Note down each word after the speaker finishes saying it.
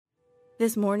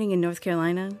This morning in North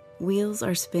Carolina, wheels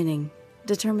are spinning.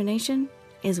 Determination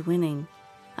is winning.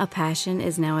 A passion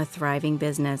is now a thriving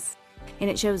business, and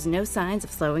it shows no signs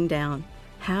of slowing down.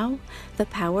 How? The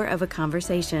power of a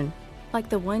conversation, like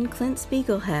the one Clint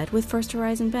Spiegel had with First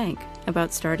Horizon Bank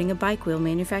about starting a bike wheel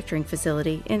manufacturing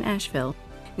facility in Asheville.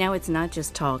 Now it's not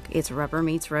just talk, it's rubber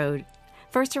meets road.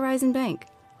 First Horizon Bank.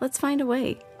 Let's find a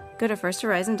way. Go to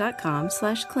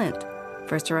firsthorizon.com/Clint.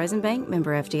 First Horizon Bank,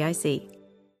 member FDIC.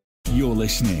 You're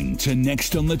listening to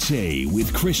Next on the Tee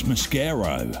with Chris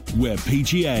Mascaro, where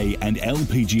PGA and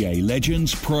LPGA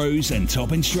legends, pros and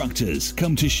top instructors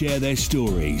come to share their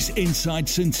stories,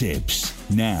 insights and tips.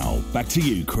 Now, back to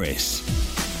you, Chris.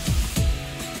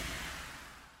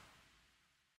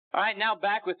 All right, now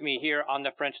back with me here on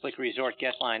the French Lick Resort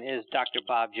guest line is Dr.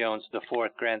 Bob Jones, the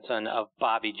fourth grandson of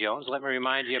Bobby Jones. Let me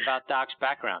remind you about Doc's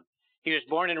background. He was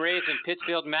born and raised in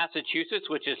Pittsfield, Massachusetts,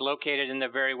 which is located in the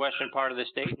very western part of the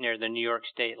state near the New York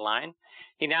state line.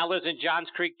 He now lives in Johns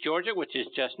Creek, Georgia, which is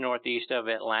just northeast of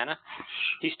Atlanta.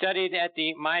 He studied at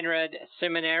the Meinrad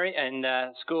Seminary and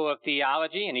School of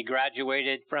Theology, and he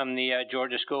graduated from the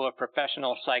Georgia School of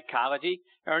Professional Psychology,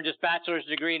 earned his bachelor's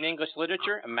degree in English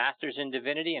literature, a master's in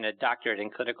divinity, and a doctorate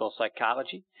in clinical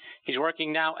psychology. He's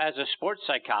working now as a sports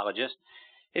psychologist.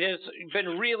 It has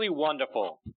been really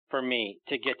wonderful for me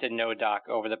to get to know Doc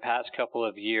over the past couple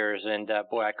of years, and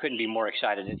boy, I couldn't be more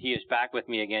excited that he is back with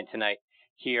me again tonight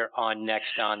here on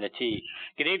Next on the Tee.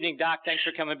 Good evening, Doc. Thanks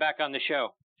for coming back on the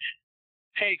show.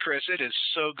 Hey, Chris, it is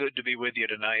so good to be with you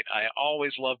tonight. I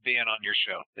always love being on your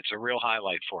show. It's a real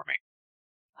highlight for me.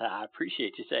 I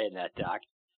appreciate you saying that, Doc.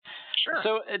 Sure.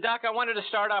 So, Doc, I wanted to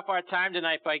start off our time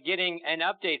tonight by getting an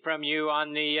update from you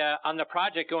on the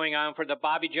project going on for the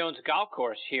Bobby Jones Golf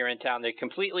Course here in town. They're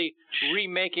completely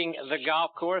remaking the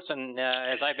golf course, and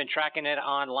as I've been tracking it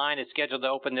online, it's scheduled to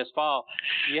open this fall.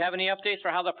 Do you have any updates for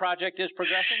how the project is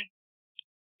progressing?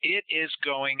 It is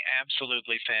going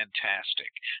absolutely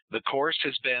fantastic. The course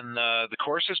has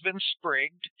been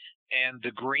sprigged. And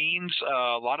the greens,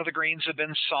 a lot of the greens have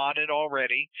been sodded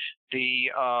already.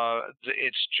 We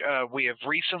have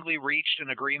recently reached an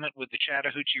agreement with the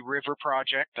Chattahoochee River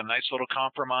Project, a nice little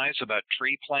compromise about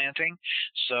tree planting.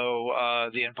 So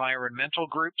the environmental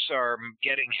groups are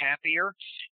getting happier.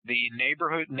 The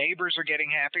neighbors are getting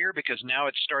happier because now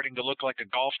it's starting to look like a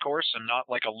golf course and not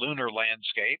like a lunar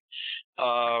landscape.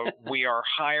 We are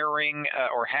hiring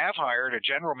or have hired a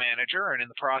general manager and in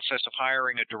the process of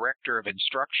hiring a director of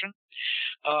instruction.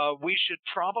 We should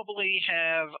probably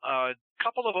have a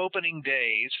couple of opening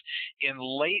days in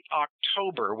late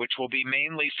October, which will be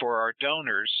mainly for our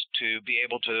donors to be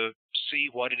able to see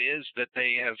what it is that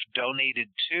they have donated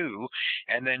to,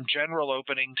 and then general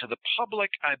opening to the public,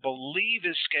 I believe,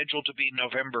 is scheduled to be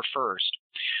November 1st.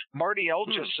 Marty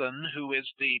Elgison, who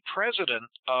is the president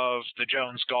of the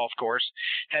Jones Golf Course,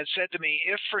 has said to me,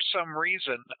 if for some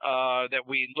reason that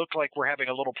we look like we're having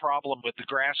a little problem with the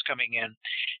grass coming in,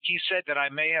 he said that I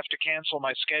may have to cancel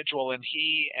my schedule, and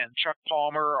he and Chuck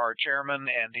Palmer, our chairman,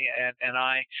 and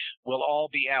I will all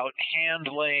be out hand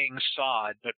laying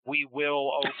sod, but we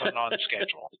will open on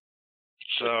schedule.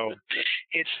 So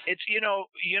it's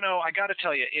I got to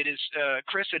tell you, it is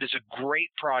Chris, it is a great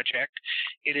project.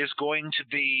 It is going to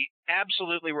be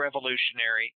absolutely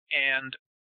revolutionary, and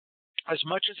as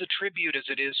much as a tribute as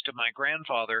it is to my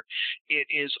grandfather, it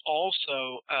is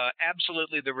also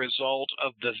absolutely the result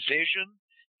of the vision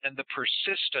and the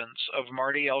persistence of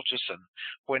Marty Elgison.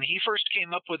 When he first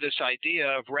came up with this idea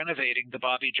of renovating the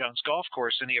Bobby Jones Golf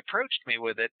Course, and he approached me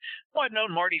with it, well, I'd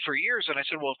known Marty for years, and I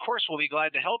said, well, of course, we'll be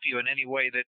glad to help you in any way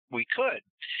that we could.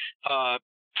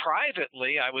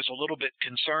 Privately, I was a little bit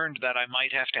concerned that I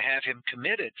might have to have him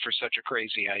committed for such a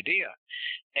crazy idea.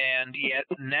 And yet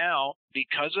now,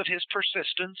 because of his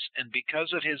persistence and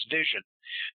because of his vision,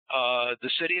 the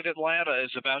city of Atlanta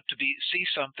is about to see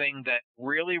something that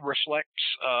really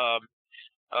reflects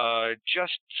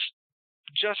just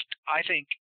I think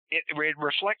it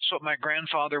reflects what my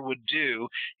grandfather would do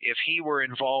if he were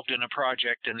involved in a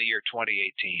project in the year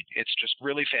 2018. It's just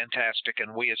really fantastic,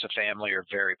 and we as a family are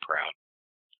very proud.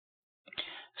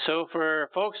 So for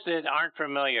folks that aren't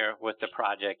familiar with the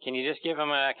project, can you just give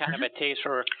them a kind of a taste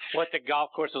for what the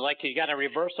golf course is like? You got a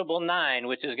reversible 9,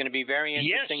 which is going to be very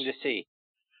interesting to see.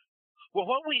 Well,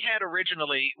 what we had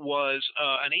originally was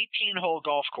an 18-hole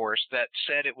golf course that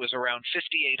said it was around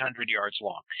 5,800 yards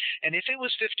long. And if it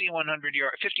was 5,800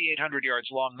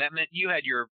 yards long, that meant you had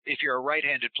if you're a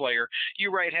right-handed player, you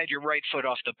had your right foot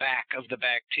off the back of the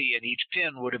back tee, and each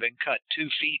pin would have been cut 2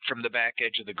 feet from the back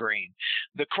edge of the green.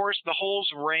 The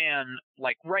holes ran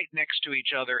like right next to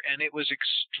each other, and it was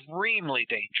extremely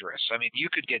dangerous. I mean, you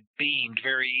could get beamed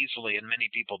very easily, and many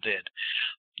people did.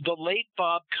 the late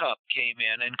Bob Cupp came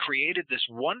in and created this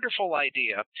wonderful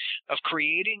idea of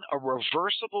creating a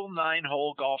reversible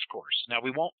 9-hole golf course. Now,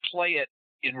 we won't play it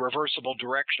in reversible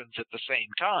directions at the same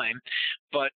time,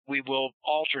 but we will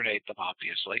alternate them,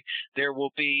 obviously. There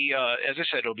will be, as I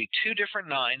said, it'll be 2 different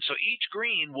 9s, so each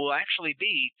green will actually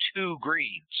be 2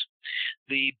 greens.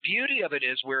 The beauty of it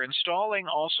is we're installing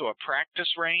also a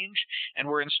practice range, and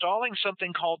we're installing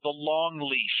something called the long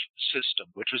leaf system,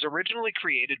 which was originally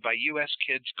created by U.S.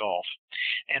 Kids Golf.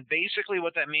 And basically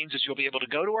what that means is you'll be able to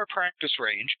go to our practice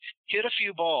range, hit a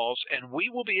few balls, and we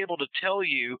will be able to tell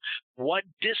you what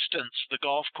distance the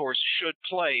golf course should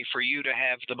play for you to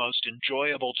have the most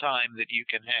enjoyable time that you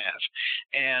can have.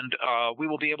 And we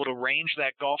will be able to range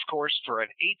that golf course for an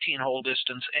 18-hole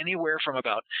distance anywhere from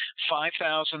about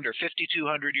 5,000 or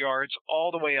 5,200 yards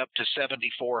all the way up to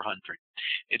 7,400.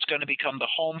 It's going to become the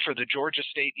home for the Georgia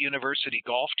State University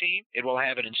golf team. It will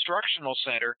have an instructional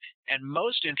center, and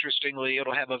most interestingly,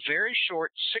 it'll have a very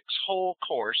short 6-hole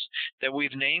course that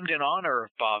we've named in honor of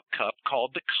Bob Cupp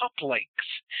called the Cupp Links.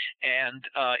 And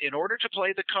in order to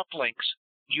play the Cupp Links,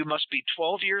 you must be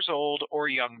 12 years old or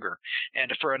younger.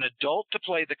 And for an adult to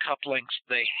play the Cupp Links,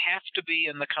 they have to be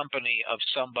in the company of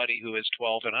somebody who is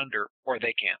 12 and under, or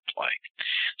they can't play.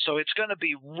 So it's going to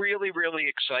be really, really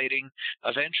exciting.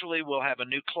 Eventually, we'll have a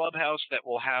new clubhouse that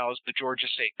will house the Georgia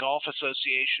State Golf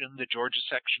Association, the Georgia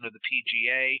section of the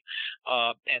PGA,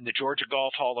 and the Georgia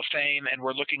Golf Hall of Fame. And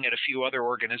we're looking at a few other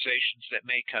organizations that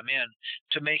may come in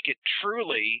to make it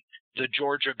truly the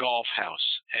Georgia Golf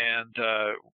House.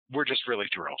 And we're just really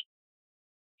thrilled.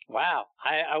 Wow.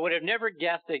 I would have never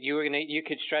guessed that you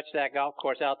could stretch that golf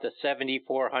course out to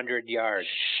 7,400 yards.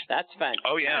 That's fantastic.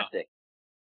 Oh, yeah.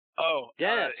 Oh,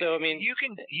 yeah. So I mean, you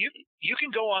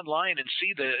can go online and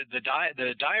see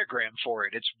the diagram for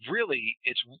it. It's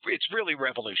really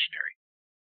revolutionary.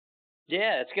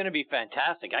 Yeah, it's going to be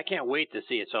fantastic. I can't wait to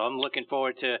see it. So I'm looking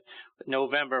forward to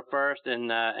November 1st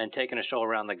and taking a stroll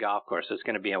around the golf course. It's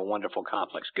going to be a wonderful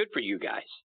complex. Good for you guys.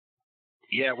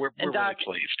 Yeah, we're Doc, really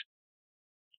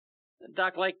pleased.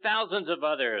 Doc, like thousands of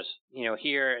others,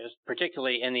 here,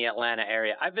 particularly in the Atlanta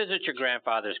area, I visit your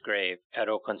grandfather's grave at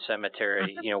Oakland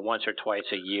Cemetery, once or twice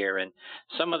a year. And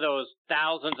some of those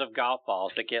thousands of golf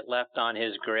balls that get left on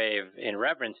his grave in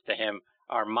reverence to him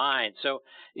are mine. So,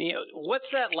 what's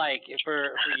that like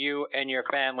for you and your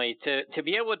family to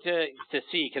be able to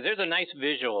see? Because there's a nice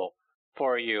visual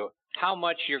for you, how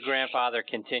much your grandfather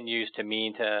continues to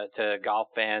mean to golf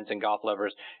fans and golf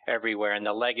lovers everywhere, and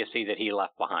the legacy that he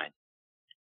left behind.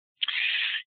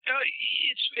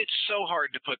 It's so hard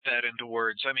to put that into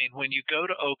words. I mean, when you go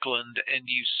to Oakland and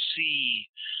you see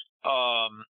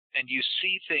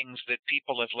things that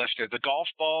people have left there, the golf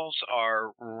balls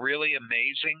are really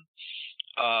amazing.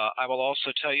 I will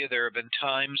also tell you there have been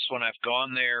times when I've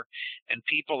gone there and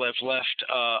people have left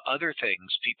other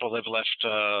things. People have left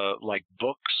like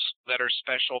books that are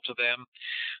special to them.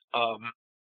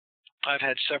 I've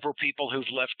had several people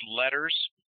who've left letters.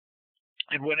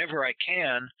 And whenever I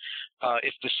can,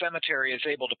 if the cemetery is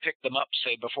able to pick them up,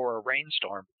 say, before a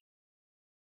rainstorm,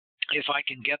 if I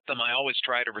can get them, I always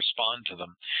try to respond to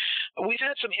them. We've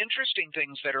had some interesting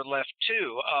things that are left,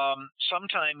 too.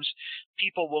 Sometimes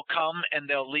people will come and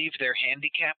they'll leave their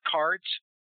handicap cards.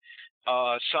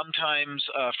 Sometimes,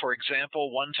 for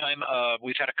example, one time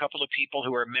we've had a couple of people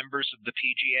who are members of the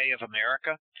PGA of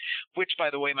America, which, by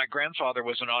the way, my grandfather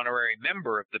was an honorary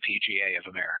member of the PGA of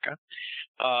America,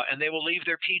 and they will leave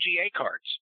their PGA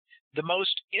cards. The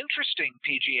most interesting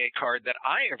PGA card that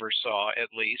I ever saw, at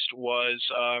least, was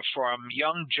from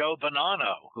young Joe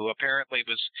Bonanno, who apparently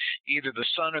was either the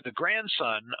son or the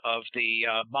grandson of the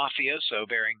mafioso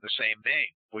bearing the same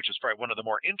name, which is probably one of the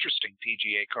more interesting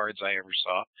PGA cards I ever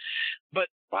saw. But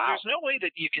wow, there's no way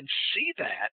that you can see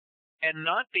that and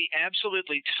not be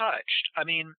absolutely touched. I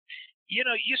mean, you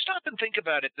stop and think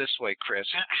about it this way, Chris.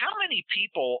 How many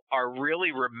people are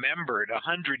really remembered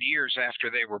 100 years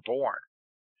after they were born?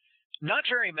 Not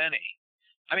very many.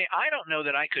 I mean, I don't know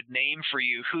that I could name for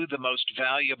you who the most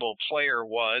valuable player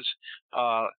was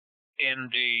in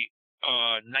the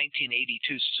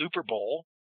 1982 Super Bowl.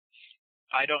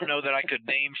 I don't know that I could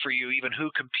name for you even who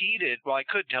competed. Well, I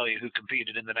could tell you who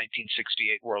competed in the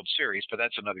 1968 World Series, but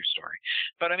that's another story.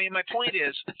 But, I mean, my point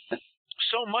is,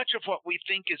 so much of what we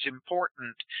think is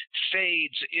important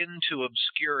fades into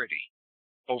obscurity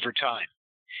over time.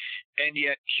 And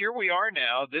yet here we are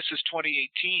now. This is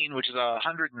 2018, which is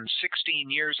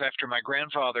 116 years after my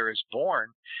grandfather was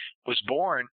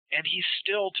born, and he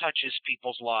still touches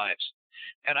people's lives.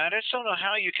 And I just don't know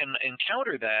how you can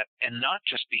encounter that and not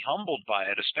just be humbled by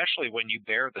it, especially when you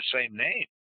bear the same name.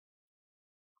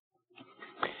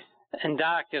 And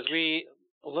Doc, as we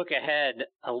look ahead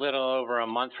a little over a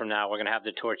month from now, we're going to have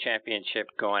the Tour Championship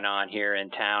going on here in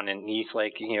town in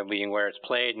Eastlake, being where it's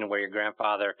played and where your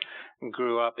grandfather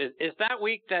grew up. Is that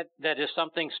week that is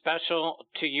something special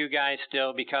to you guys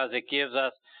still, because it gives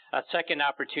us a second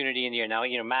opportunity in the year? Now,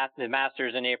 the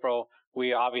Masters in April,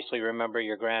 we obviously remember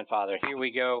your grandfather. Here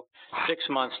we go, 6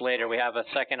 months later, we have a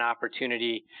second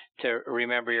opportunity to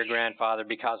remember your grandfather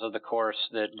because of the course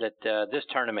that this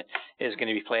tournament is going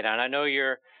to be played on. I know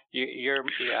you're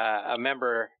a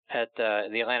member at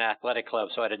the Atlanta Athletic Club,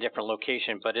 so at a different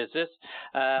location. But is this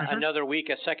another week,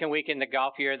 a second week in the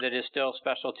golf year that is still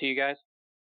special to you guys?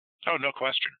 Oh, no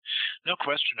question. No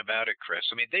question about it, Chris.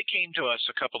 I mean, they came to us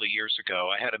a couple of years ago.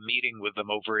 I had a meeting with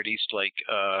them over at Eastlake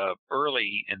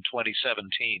early in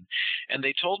 2017, and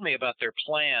they told me about their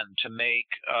plan to make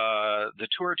the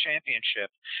Tour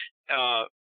Championship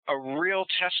a real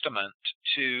testament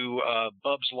to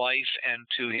Bub's life and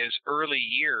to his early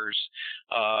years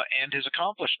and his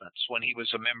accomplishments when he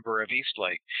was a member of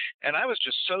Eastlake. And I was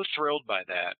just so thrilled by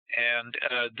that. And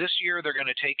this year they're going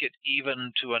to take it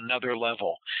even to another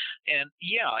level. And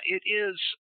yeah,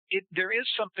 there is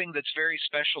something that's very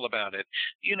special about it.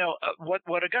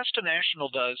 What Augusta National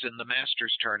does in the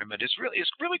Masters tournament is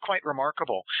really quite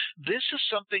remarkable. This is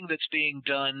something that's being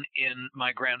done in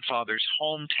my grandfather's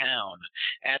hometown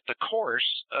at the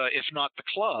course, if not the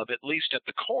club, at least at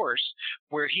the course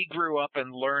where he grew up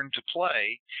and learned to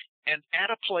play, and at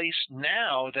a place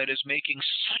now that is making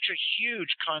such a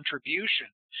huge contribution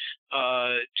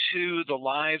to the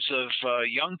lives of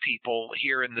young people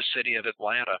here in the city of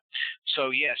Atlanta. So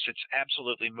yes, it's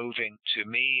absolutely moving to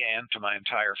me and to my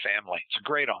entire family. It's a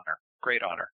great honor. Great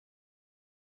honor.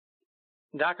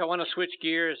 Doc, I want to switch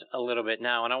gears a little bit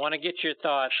now, and I want to get your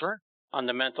thoughts on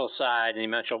the mental side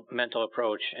and the mental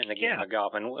approach in the game of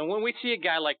golf. And when we see a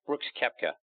guy like Brooks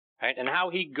Koepka, right, and how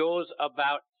he goes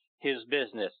about his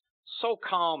business, so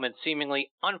calm and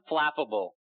seemingly unflappable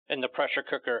in the pressure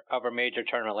cooker of a major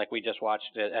tournament like we just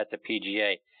watched at the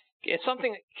PGA. Can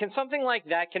something like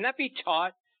that, can that be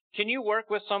taught? Can you work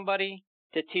with somebody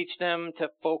to teach them to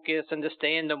focus and to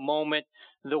stay in the moment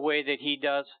the way that he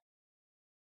does?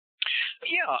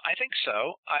 Yeah, I think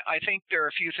so. I think there are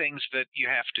a few things that you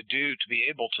have to do to be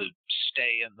able to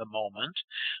stay in the moment.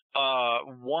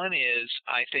 One is,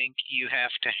 I think you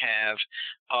have to have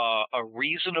a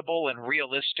reasonable and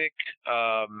realistic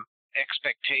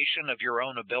expectation of your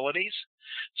own abilities.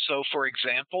 So, for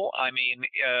example, I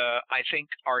think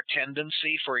our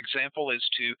tendency, for example, is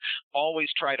to always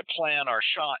try to plan our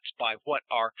shots by what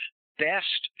our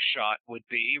best shot would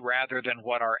be rather than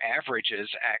what our averages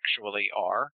actually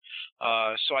are.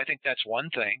 So I think that's one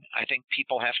thing. I think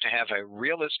people have to have a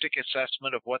realistic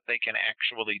assessment of what they can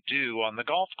actually do on the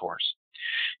golf course.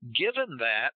 Given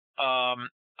that,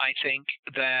 I think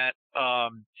that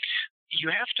you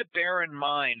have to bear in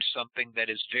mind something that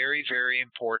is very, very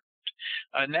important,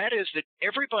 and that is that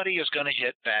everybody is going to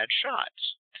hit bad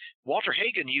shots. Walter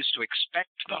Hagen used to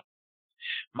expect them.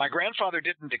 My grandfather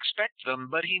didn't expect them,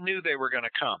 but he knew they were going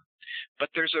to come. But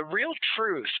there's a real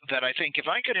truth that I think if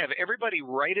I could have everybody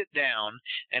write it down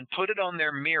and put it on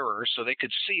their mirror so they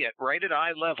could see it right at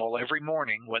eye level every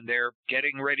morning when they're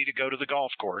getting ready to go to the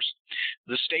golf course,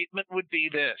 the statement would be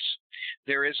this: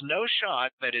 there is no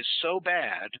shot that is so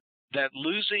bad that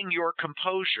losing your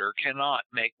composure cannot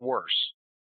make worse.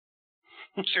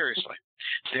 Seriously.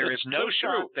 There is no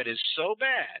shot that is so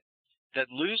bad that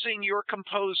losing your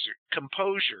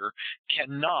composure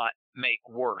cannot make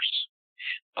worse.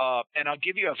 And I'll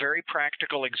give you a very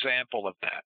practical example of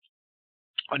that.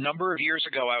 A number of years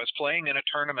ago, I was playing in a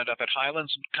tournament up at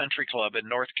Highlands Country Club in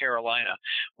North Carolina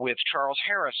with Charles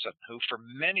Harrison, who for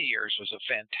many years was a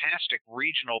fantastic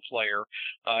regional player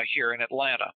here in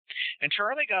Atlanta. And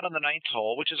Charlie got on the ninth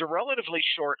hole, which is a relatively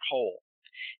short hole.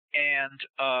 And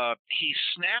he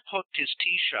snap hooked his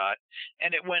tee shot,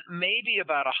 and it went maybe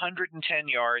about 110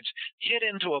 yards, hit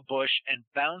into a bush, and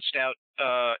bounced out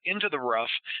into the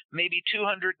rough, maybe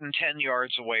 210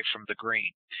 yards away from the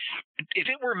green. If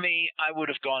it were me, I would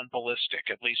have gone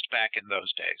ballistic, at least back in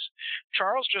those days.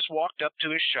 Charles just walked up to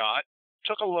his shot,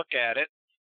 took a look at it,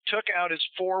 took out his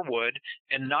 4-wood,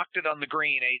 and knocked it on the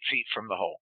green 8 feet from the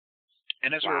hole.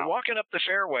 And as we were walking up the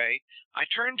fairway, I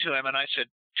turned to him and I said,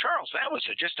 "Charles, that was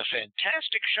just a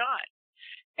fantastic shot."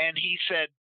 And he said,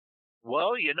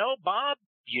 "Well, Bob,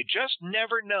 you just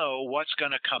never know what's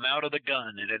going to come out of the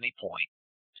gun at any point."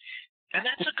 And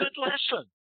that's a good lesson.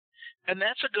 And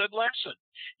that's a good lesson.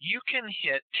 You can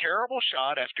hit terrible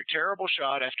shot after terrible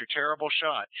shot after terrible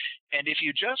shot. And if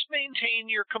you just maintain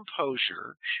your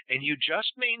composure and you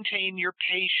just maintain your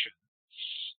patience,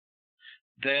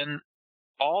 then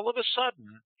all of a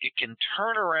sudden it can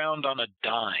turn around on a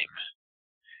dime.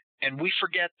 And we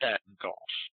forget that in golf.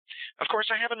 Of course,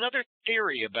 I have another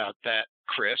theory about that,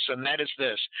 Chris, and that is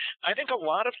this. I think a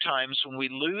lot of times when we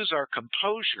lose our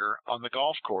composure on the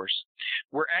golf course,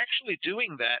 we're actually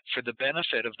doing that for the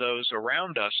benefit of those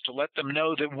around us, to let them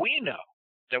know that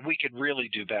we could really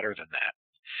do better than that.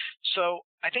 So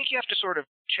I think you have to sort of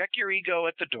check your ego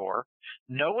at the door,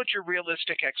 know what your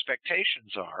realistic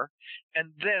expectations are,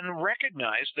 and then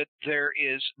recognize that there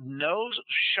is no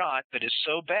shot that is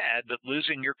so bad that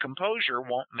losing your composure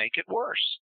won't make it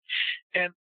worse.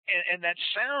 And that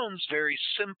sounds very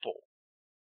simple,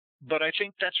 but I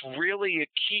think that's really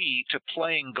a key to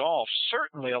playing golf,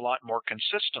 certainly a lot more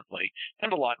consistently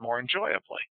and a lot more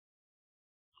enjoyably.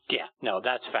 Yeah, no,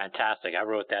 that's fantastic. I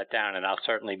wrote that down, and I'll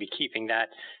certainly be keeping that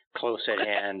close at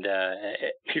hand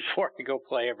before I go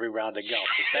play every round of golf.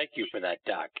 So thank you for that,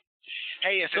 Doc.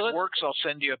 Hey, if it works, I'll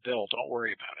send you a bill. Don't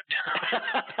worry about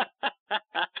it.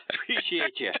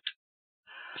 Appreciate you.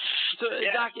 So,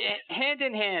 yeah. Doc, hand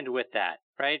in hand with that,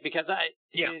 right? Because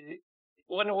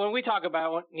when we talk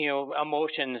about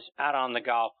emotions out on the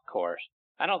golf course,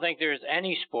 I don't think there's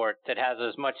any sport that has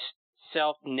as much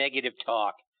self-negative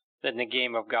talk than the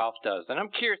game of golf does. And I'm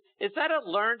curious, is that a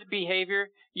learned behavior?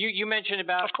 You mentioned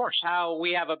about, of course, how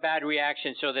we have a bad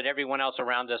reaction so that everyone else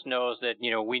around us knows that,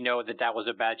 we know that was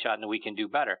a bad shot and that we can do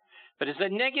better. But is the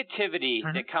negativity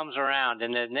that comes around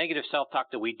and the negative self-talk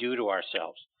that we do to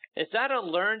ourselves, is that a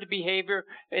learned behavior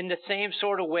in the same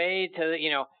sort of way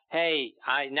to, hey,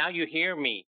 now you hear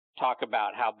me talk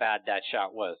about how bad that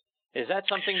shot was? Is that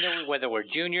something that whether we're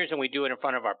juniors and we do it in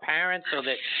front of our parents so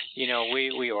that,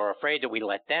 we are afraid that we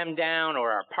let them down,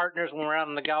 or our partners when we're out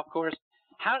on the golf course?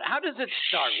 How does it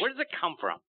start? Where does it come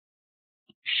from?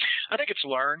 I think it's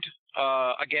learned.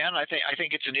 Again, I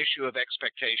think it's an issue of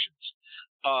expectations.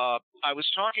 I was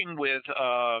talking with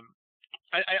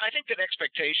I think that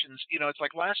expectations, it's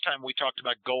like last time we talked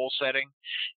about goal setting,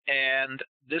 and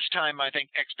this time I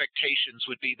think expectations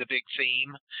would be the big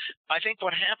theme. I think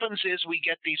what happens is we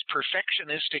get these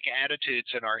perfectionistic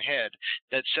attitudes in our head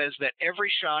that says that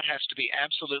every shot has to be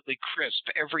absolutely crisp,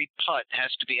 every putt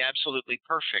has to be absolutely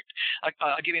perfect.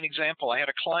 I'll give you an example. I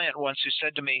had a client once who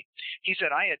said to me, he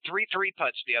said, I had 3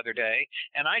 3-putts the other day,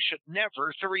 and I should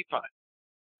never 3-putt.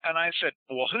 And I said,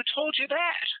 well, who told you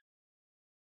that?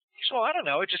 He said, well, I don't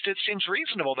know. It seems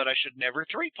reasonable that I should never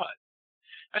 3-putt.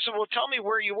 I said, well, tell me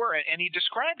where you were. And he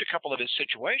described a couple of his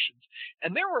situations.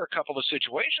 And there were a couple of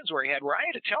situations where I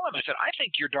had to tell him, I said, I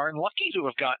think you're darn lucky to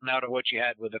have gotten out of what you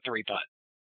had with a 3-putt.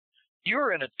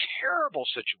 You're in a terrible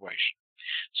situation.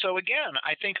 So again,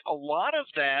 I think a lot of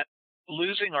that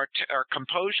losing our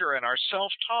composure and our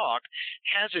self-talk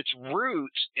has its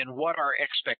roots in what our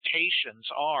expectations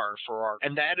are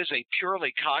and that is a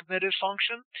purely cognitive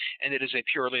function, and it is a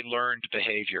purely learned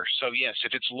behavior. So yes,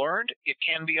 if it's learned, it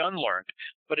can be unlearned,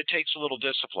 but it takes a little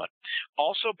discipline.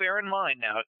 Also bear in mind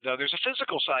now, though, there's a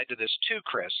physical side to this too,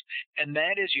 Chris, and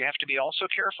that is you have to be also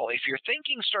careful. If your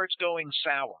thinking starts going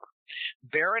sour,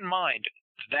 bear in mind,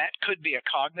 that could be a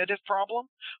cognitive problem,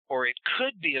 or it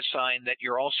could be a sign that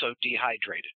you're also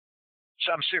dehydrated.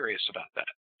 So I'm serious about that.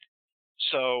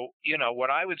 So, what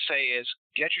I would say is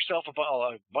get yourself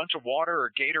a bunch of water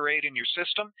or Gatorade in your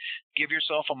system, give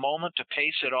yourself a moment to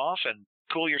pace it off and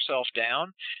cool yourself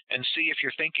down, and see if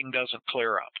your thinking doesn't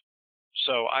clear up.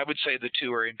 So I would say the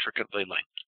two are intricately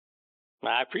linked.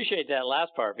 I appreciate that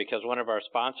last part, because one of our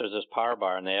sponsors is Par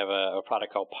Bar, and they have a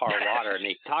product called Par Water, and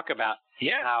they talk about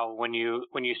how when you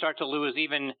start to lose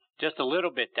even just a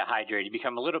little bit dehydrated, you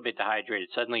become a little bit dehydrated.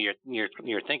 Suddenly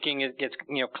your thinking gets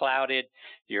clouded,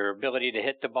 your ability to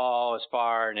hit the ball as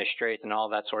far and as straight and all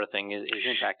that sort of thing is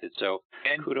impacted. So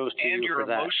kudos to you for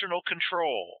that. And your emotional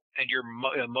control and your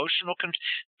emotional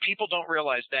people don't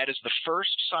realize that is the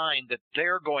first sign that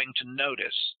they're going to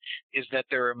notice is that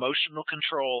their emotional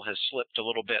control has slipped a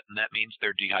little bit, and that means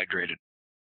they're dehydrated.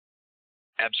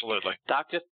 Absolutely. Doc,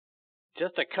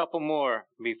 just a couple more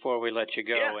before we let you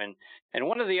go. Yeah. And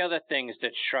one of the other things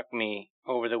that struck me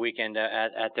over the weekend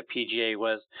at the PGA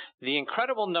was the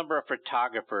incredible number of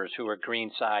photographers who were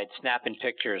greenside snapping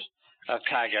pictures of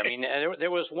Tiger. I mean,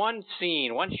 there was one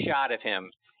shot of him,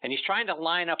 and he's trying to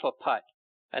line up a putt.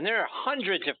 And there are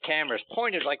hundreds of cameras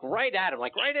pointed right at him,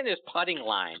 right in his putting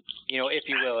line, if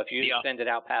you will, if you send it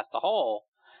out past the hole.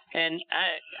 And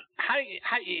how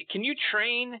can you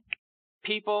train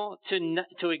people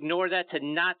to ignore that, to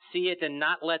not see it, and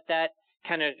not let that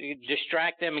kind of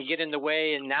distract them and get in the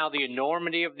way? And now the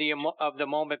enormity of the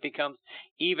moment becomes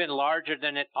even larger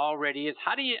than it already is.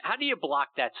 How do you block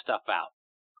that stuff out?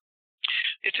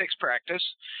 It takes practice.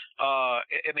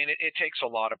 It takes a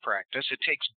lot of practice. It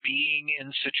takes being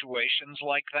in situations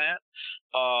like that.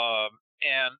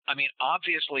 And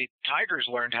obviously, Tigers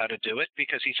learned how to do it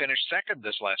because he finished second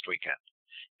this last weekend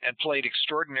and played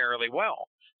extraordinarily well.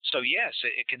 So, yes,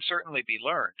 it can certainly be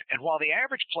learned. And while the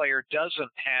average player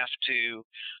doesn't have to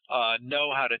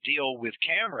know how to deal with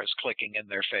cameras clicking in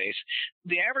their face,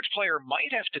 the average player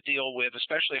might have to deal with,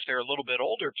 especially if they're a little bit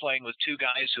older, playing with two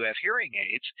guys who have hearing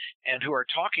aids and who are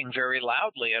talking very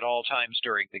loudly at all times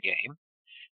during the game.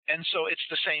 And so it's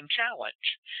the same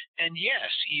challenge. And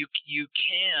yes, you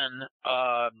can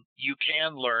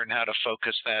learn how to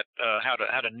focus that, how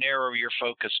to narrow your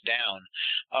focus down.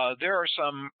 There are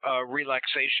some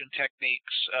relaxation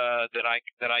techniques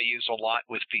that I use a lot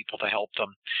with people to help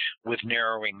them with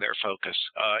narrowing their focus.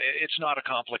 It's not a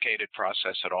complicated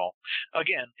process at all.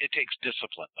 Again, it takes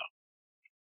discipline, though.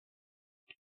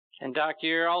 And Doc,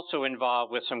 you're also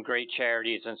involved with some great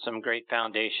charities and some great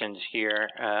foundations here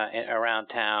around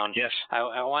town. Yes.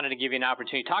 I wanted to give you an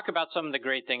opportunity to talk about some of the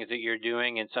great things that you're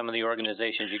doing and some of the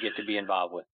organizations you get to be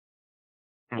involved with.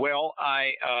 Well,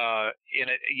 I'm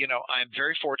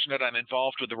very fortunate. I'm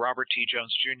involved with the Robert T.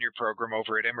 Jones Jr. program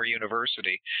over at Emory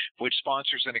University, which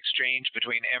sponsors an exchange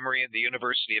between Emory and the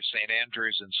University of St.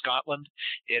 Andrews in Scotland.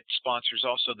 It sponsors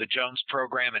also the Jones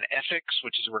program in ethics,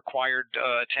 which is a required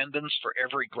attendance for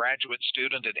every graduate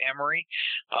student at Emory.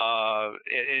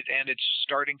 And it's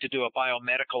starting to do a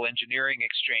biomedical engineering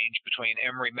exchange between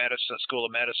Emory School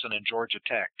of Medicine and Georgia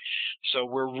Tech. So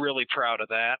we're really proud of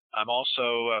that. I'm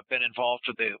also been involved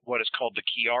with what is called the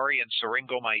Chiari and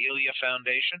Syringomyelia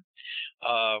Foundation,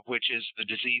 which is the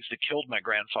disease that killed my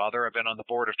grandfather. I've been on the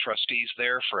board of trustees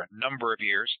there for a number of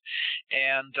years.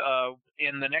 And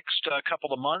in the next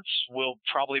couple of months,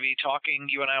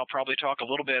 you and I will probably talk a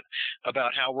little bit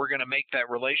about how we're going to make that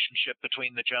relationship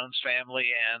between the Jones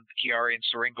family and the Chiari and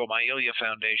Syringomyelia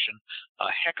Foundation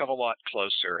a heck of a lot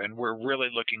closer. And we're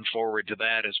really looking forward to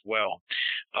that as well.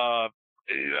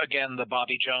 Again, the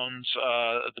Bobby Jones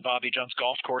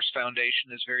Golf Course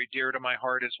Foundation is very dear to my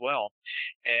heart as well,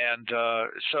 and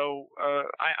so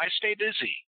I stay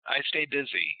busy.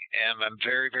 And I'm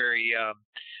very, very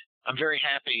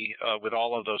happy with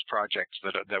all of those projects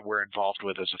that we're involved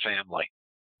with as a family.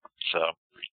 So,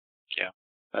 yeah.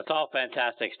 That's all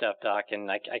fantastic stuff, Doc, and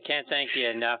I can't thank you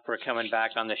enough for coming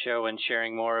back on the show and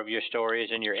sharing more of your stories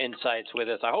and your insights with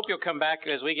us. I hope you'll come back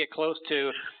as we get close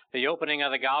to the opening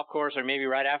of the golf course, or maybe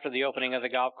right after the opening of the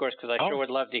golf course, because I sure would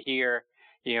love to hear,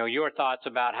 your thoughts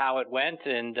about how it went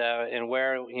and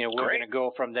where, we're going to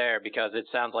go from there, because it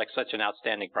sounds like such an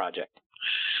outstanding project.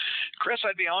 Chris,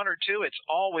 I'd be honored too. It's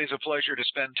always a pleasure to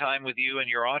spend time with you and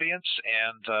your audience,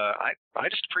 and I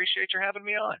just appreciate your having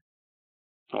me on.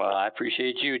 Well, I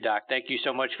appreciate you, Doc. Thank you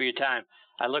so much for your time.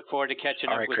 I look forward to catching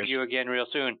up with you again real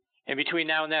soon. In between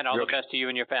now and then, all the best to you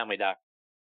and your family, Doc.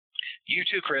 You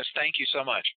too, Chris. Thank you so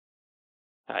much.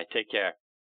 All right, take care.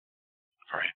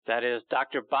 All right. That is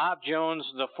Dr. Bob Jones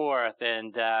IV,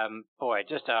 and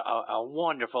just a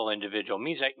wonderful individual.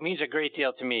 Means a great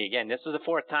deal to me. Again, this is the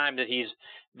fourth time that he's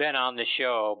been on the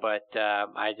show, but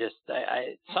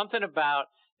something about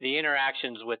the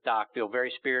interactions with Doc feel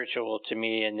very spiritual to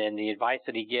me, and then the advice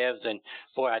that he gives. And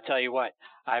boy, I tell you what,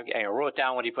 I wrote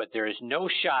down what he put. There is no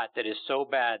shot that is so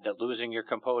bad that losing your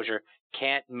composure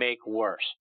can't make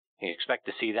worse. You expect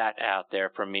to see that out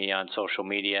there from me on social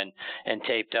media and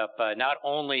taped up, not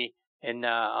only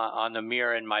on the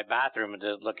mirror in my bathroom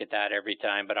to look at that every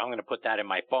time, but I'm going to put that in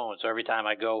my phone. So every time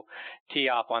I go tee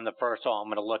off on the first hole, I'm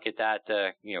going to look at that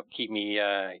to keep me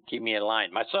in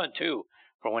line. My son too,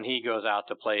 for when he goes out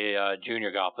to play junior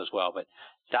golf as well. But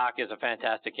Doc is a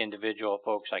fantastic individual,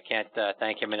 folks. I can't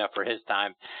thank him enough for his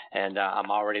time, and I'm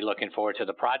already looking forward to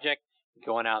the project,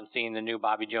 going out and seeing the new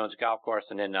Bobby Jones golf course,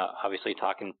 and then obviously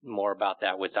talking more about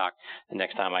that with Doc the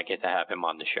next time I get to have him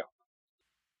on the show.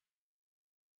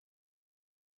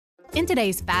 In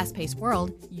today's fast-paced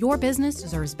world, your business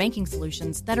deserves banking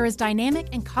solutions that are as dynamic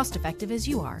and cost-effective as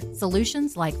you are.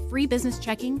 Solutions like free business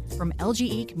checking from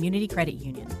LGE Community Credit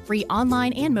Union, free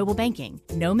online and mobile banking,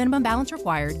 no minimum balance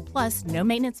required, plus no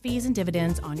maintenance fees and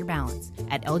dividends on your balance.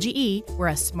 At LGE, we're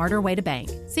a smarter way to bank.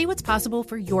 See what's possible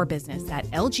for your business at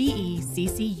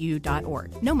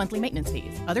lgeccu.org. No monthly maintenance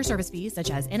fees. Other service fees such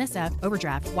as NSF,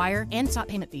 overdraft, wire, and stop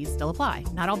payment fees still apply.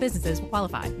 Not all businesses will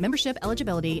qualify. Membership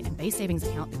eligibility and base savings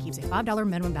account that keeps a $5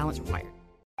 minimum balance required.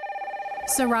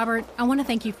 So, Robert, I want to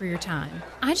thank you for your time.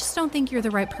 I just don't think you're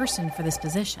the right person for this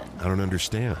position. I don't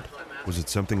understand. Was it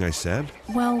something I said?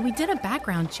 Well, we did a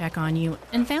background check on you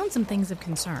and found some things of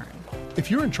concern.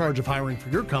 If you're in charge of hiring for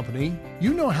your company,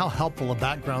 you know how helpful a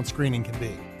background screening can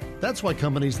be. That's why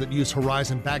companies that use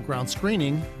Horizon background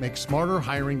screening make smarter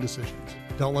hiring decisions.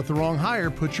 Don't let the wrong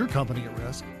hire put your company at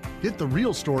risk. Get the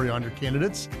real story on your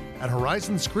candidates at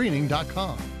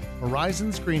horizonscreening.com.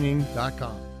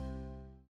 horizonscreening.com.